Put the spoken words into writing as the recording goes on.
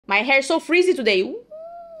My hair is so frizzy today.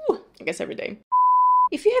 Ooh, I guess every day.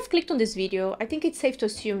 If you have clicked on this video, I think it's safe to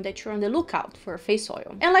assume that you're on the lookout for a face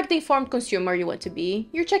oil. And like the informed consumer you want to be,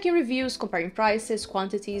 you're checking reviews, comparing prices,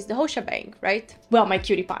 quantities, the whole shebang, right? Well, my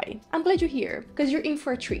cutie pie, I'm glad you're here, because you're in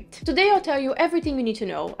for a treat. Today I'll tell you everything you need to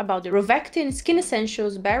know about the Rovectin Skin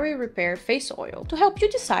Essentials Barrier Repair Face Oil to help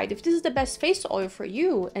you decide if this is the best face oil for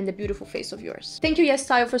you and the beautiful face of yours. Thank you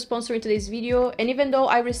YesStyle for sponsoring today's video, and even though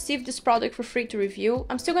I received this product for free to review,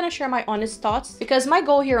 I'm still gonna share my honest thoughts, because my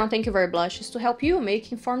goal here on Thank You Very Blush is to help you make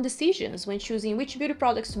informed decisions when choosing which beauty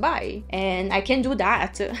products to buy. And I can do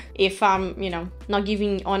that if I'm, not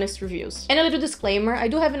giving honest reviews. And a little disclaimer, I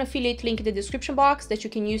do have an affiliate link in the description box that you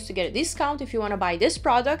can use to get a discount if you want to buy this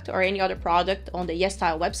product or any other product on the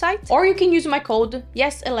YesStyle website. Or you can use my code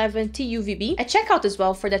YES11TUVB at checkout as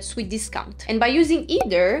well for that sweet discount. And by using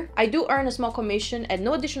either, I do earn a small commission at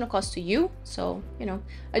no additional cost to you. So,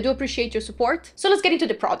 I do appreciate your support. So let's get into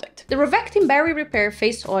the product. The Rovectin Barrier Repair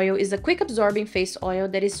Face Oil is a quick absorbing face oil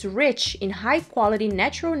that is rich in high quality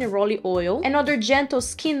natural neroli oil and other gentle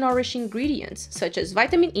skin nourishing ingredients such as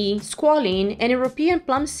vitamin E, squalene, and European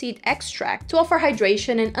plum seed extract to offer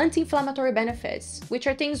hydration and anti-inflammatory benefits, which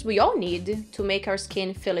are things we all need to make our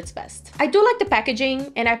skin feel its best. I do like the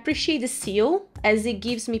packaging and I appreciate the seal, as it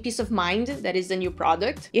gives me peace of mind that it's a new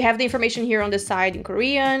product. You have the information here on the side in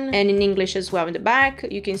Korean and in English as well in the back.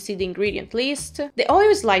 You can see the ingredient list. The oil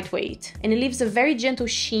is lightweight and it leaves a very gentle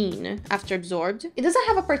sheen after absorbed. It doesn't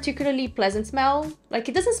have a particularly pleasant smell. Like,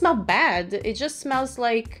 it doesn't smell bad. It just smells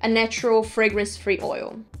like a natural fragrance-free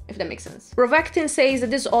oil, if that makes sense. Rovectin says that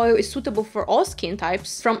this oil is suitable for all skin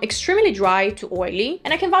types, from extremely dry to oily,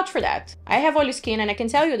 and I can vouch for that. I have oily skin and I can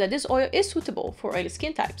tell you that this oil is suitable for oily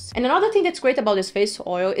skin types. And another thing that's great about this face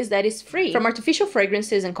oil is that it's free from artificial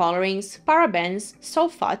fragrances and colorings, parabens,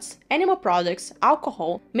 sulfates, animal products,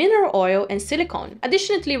 alcohol, mineral oil, and silicone.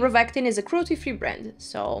 Additionally, Rovectin is a cruelty-free brand,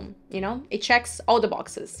 so, it checks all the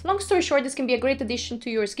boxes. Long story short, this can be a great addition to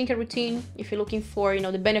your skincare routine if you're looking for,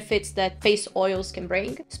 the benefits that face oils can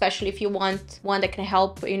bring, especially if you want one that can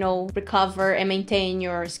help, recover and maintain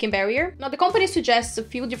your skin barrier. Now, the company suggests a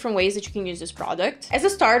few different ways that you can use this product. As a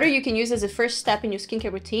starter, you can use it as a first step in your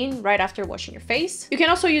skincare routine right after washing your face. You can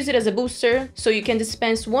also use it as a booster, so you can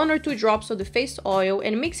dispense 1 or 2 drops of the face oil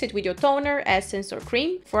and mix it with your toner, essence, or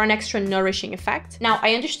cream for an extra nourishing effect. Now,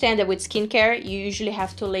 I understand that with skincare, you usually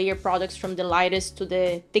have to layer products from the lightest to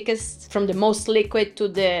the thickest, from the most liquid to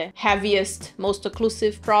the heaviest, most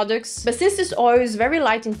occlusive products. But since this oil is very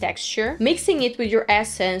light in texture, mixing it with your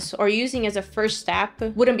essence or using as a first step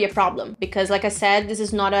wouldn't be a problem, because like I said, this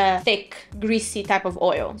is not a thick, greasy type of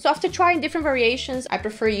oil. So after trying different variations, I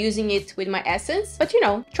prefer using it with my essence. But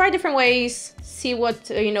try different ways, see what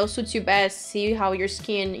suits you best, see how your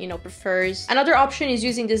skin prefers. Another option is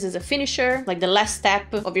using this as a finisher, like the last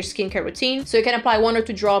step of your skincare routine. So you can apply 1 or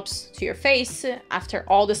 2 drops to your face after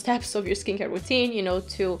all the steps of your skincare routine,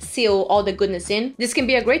 to seal all the goodness in. This can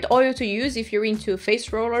be a great oil to use if you're into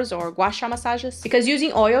face rollers or gua sha massages, because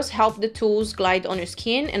using oils help the tools glide on your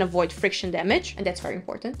skin and avoid friction damage, and that's very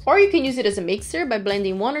important. Or you can use it as a mixer by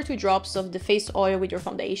blending 1 or 2 drops of the face oil with your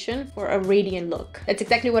foundation for a radiant look. That's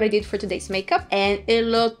exactly what I did for today's makeup, and it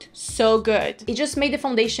looked so good. It just made the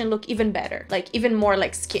foundation look even better, like even more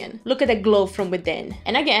like skin. Look at the glow from within.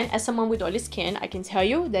 And again, as someone with oily skin, I can tell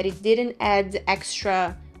you that it didn't add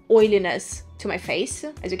extra oiliness to my face,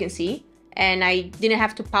 as you can see. And I didn't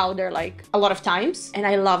have to powder like a lot of times, and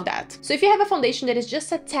I love that. So if you have a foundation that is just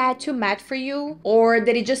a tad too matte for you, or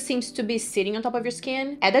that it just seems to be sitting on top of your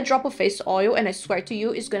skin, add a drop of face oil and I swear to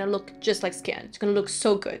you, it's gonna look just like skin. It's gonna look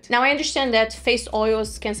so good. Now, I understand that face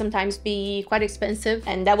oils can sometimes be quite expensive,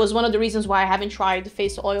 and that was one of the reasons why I haven't tried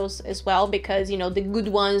face oils as well, because the good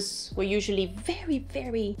ones were usually very,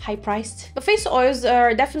 very high priced. But face oils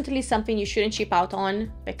are definitely something you shouldn't cheap out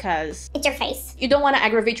on, because it's your face. You don't want to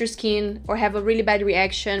aggravate your skin or have a really bad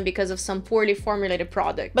reaction because of some poorly formulated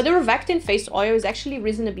product. But the Rovectin face oil is actually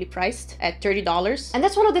reasonably priced at $30. And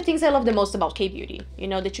that's one of the things I love the most about K-beauty,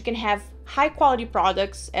 that you can have high quality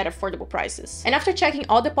products at affordable prices. And after checking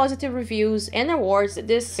all the positive reviews and awards that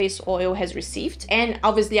this face oil has received, and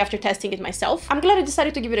obviously after testing it myself, I'm glad I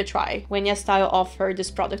decided to give it a try when YesStyle offered this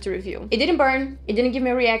product to review. It didn't burn, it didn't give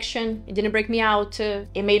me a reaction, it didn't break me out,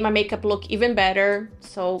 it made my makeup look even better.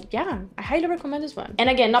 So yeah, I highly recommend this one. And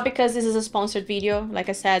again, not because this is a sponsored video, like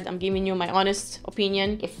I said, I'm giving you my honest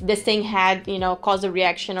opinion. If this thing had, caused a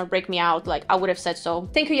reaction or break me out, like I would have said so.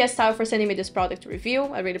 Thank you YesStyle for sending me this product to review.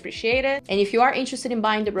 I really appreciate it. And if you are interested in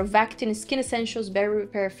buying the Rovectin Skin Essentials Barrier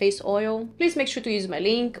Repair Face Oil, please make sure to use my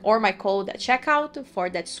link or my code at checkout for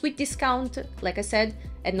that sweet discount, like I said,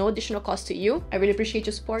 at no additional cost to you. I really appreciate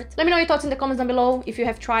your support. Let me know your thoughts in the comments down below. If you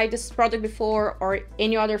have tried this product before or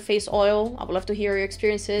any other face oil, I would love to hear your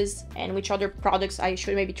experiences and which other products I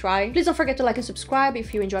should maybe try. Please don't forget to like and subscribe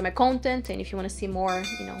if you enjoy my content and if you want to see more,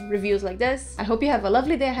 reviews like this. I hope you have a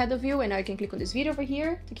lovely day ahead of you, and now you can click on this video over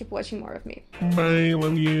here to keep watching more of me. Bye,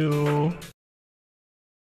 love you.